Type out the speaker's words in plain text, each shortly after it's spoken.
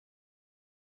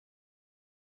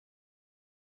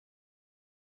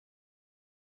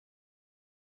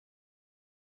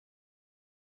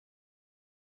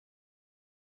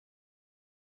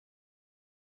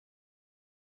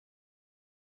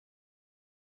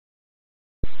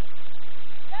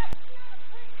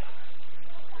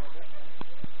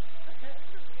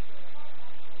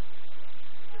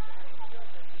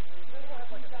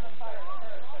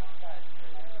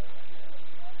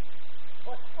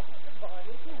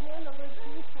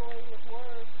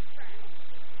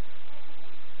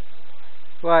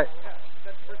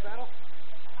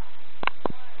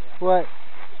What?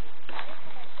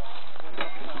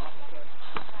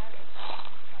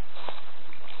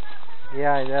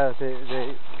 Yeah, I know. Did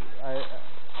they ask?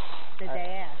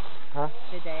 Huh?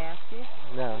 Did they ask you?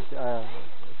 No.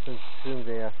 Since soon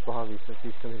they asked Bobby, since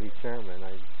he's committee chairman. Yeah.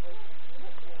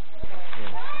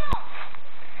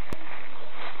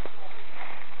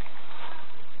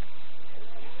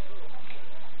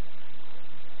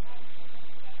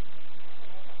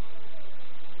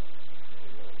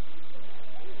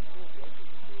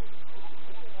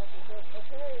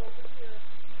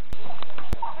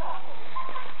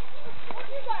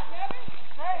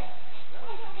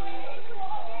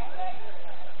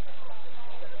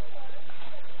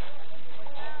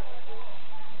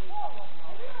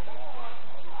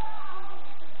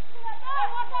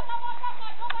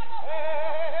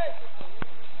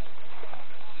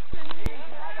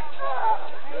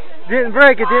 Didn't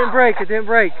break, it didn't break, it didn't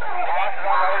break. Who's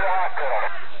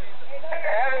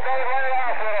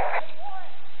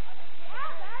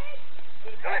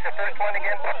the first one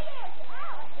again?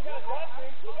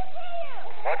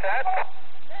 What's that?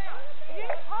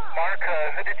 Mark,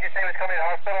 who did you say was coming to the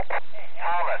hospital?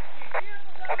 Thomas.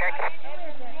 Okay.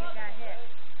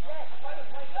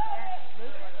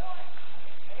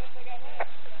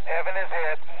 Evan is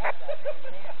hit.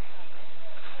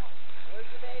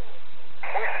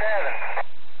 Who's 7?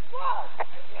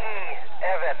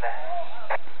 Evan.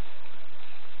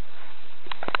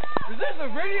 Is this a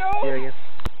video? Yeah, yes.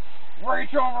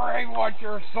 Reach over and want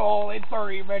your soul in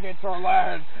 30 minutes or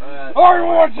less. I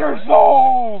want your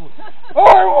soul!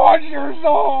 I want your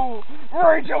soul!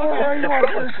 Reach over and want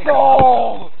your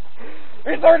soul!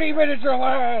 In 30 minutes or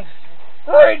less!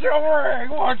 Reach over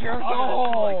and want your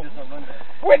soul!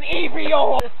 With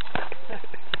EPO!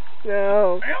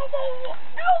 No.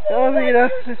 Elbow You know.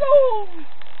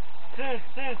 Sis,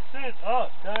 oh,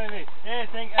 tell me,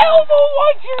 anything else? Elbow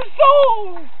wants your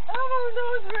soul! Elbow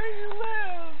knows where you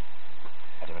live!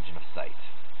 A dimension of sight.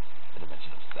 A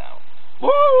dimension of sound.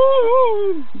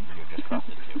 Woo! You just crossed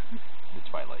into the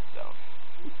Twilight Zone.